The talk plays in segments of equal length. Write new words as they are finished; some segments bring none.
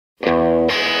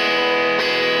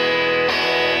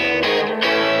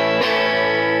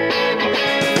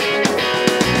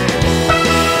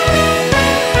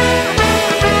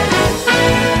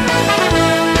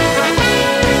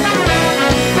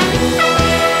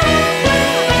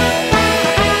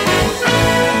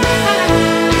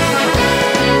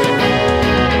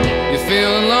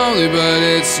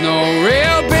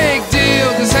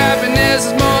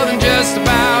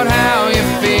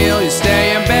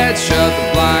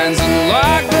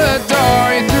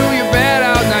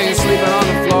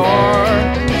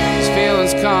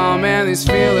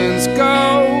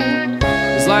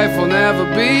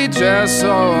just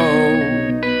so.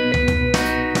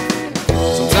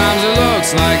 Sometimes it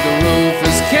looks like the roof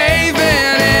is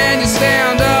caving, and you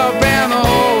stand up and the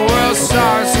whole world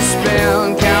starts to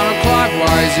spin.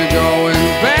 Counter-clockwise, you're going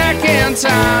back in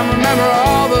time. Remember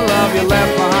all the love you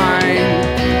left behind.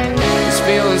 These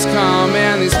feelings come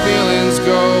and these feelings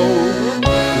go,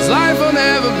 'cause life will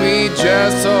never be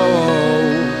just so.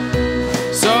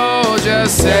 So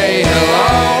just say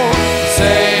hello,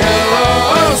 say hello.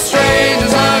 Oh,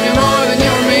 strangers love you more than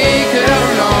you and me could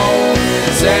ever know.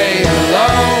 Say hello,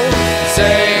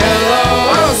 say hello.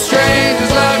 Oh,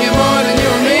 strangers love you more than you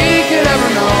and me could ever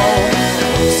know.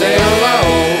 Say hello,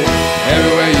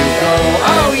 everywhere you go.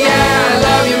 Oh yeah, I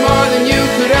love you more than you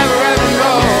could ever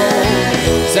know.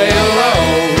 Say hello,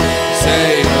 say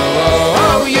hello.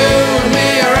 Oh, you and me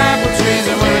are apple trees,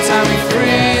 and wintertime we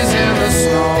freeze in the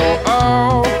snow.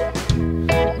 Oh,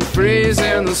 we freeze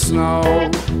in the snow.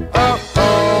 Oh,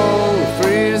 oh, we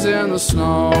freeze in the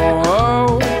snow.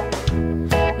 Oh,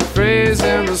 we freeze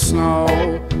in the snow.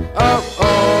 Oh,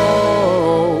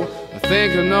 oh, I think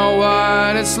I know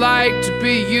what it's like to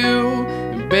be you.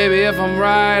 And baby, if I'm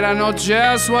right, I know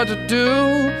just what to do.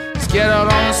 Just get out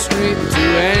on the street and do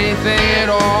anything at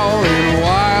all. In a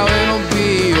while, it'll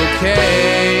be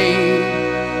okay.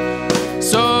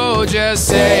 So just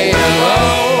say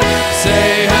hello,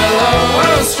 say hello.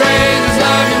 Oh, strangers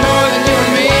love you more than you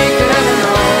and me could ever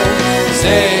know.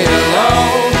 Say hello,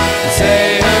 say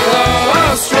hello.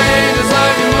 Oh, strangers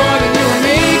love you more than you and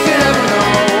me could ever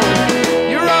know.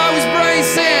 You're always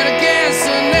bracing against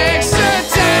the next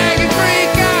attack. You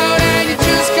freak out and you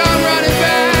just come running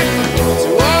back to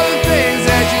all the things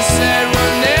that you said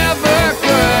were never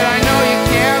good. I know you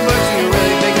can, but do you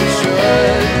really think you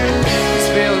should? These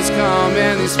feelings come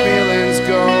and these feelings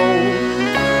go,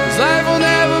 'cause life will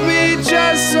never be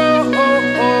just so.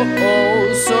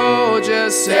 So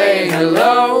just say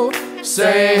hello,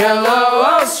 say hello.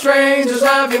 Oh, strangers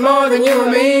love you more than you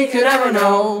and me could ever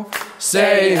know.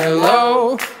 Say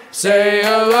hello, say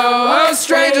hello. Oh,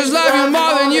 strangers love you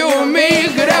more than you and me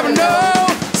could ever know.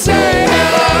 Say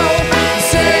hello,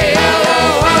 say hello.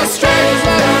 Oh, strangers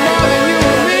love you more than you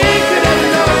and me could ever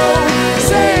know.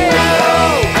 Say hello,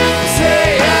 say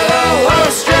hello. Oh,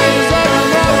 strangers love you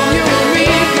more than you and me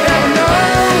could ever know.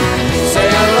 Say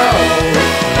hello,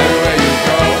 everywhere you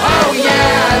go. Oh yeah,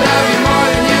 I love you more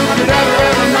than you could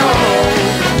ever know.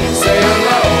 Say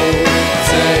hello,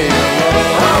 say hello.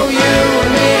 Oh, you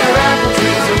and me are apple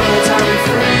trees, and every time we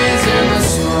freeze in the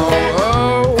snow.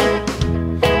 Oh,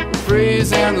 we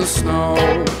freeze in the snow.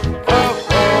 Oh,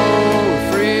 oh, we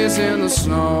freeze in the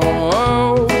snow.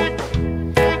 Oh,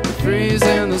 we freeze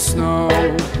in the snow.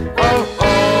 Oh,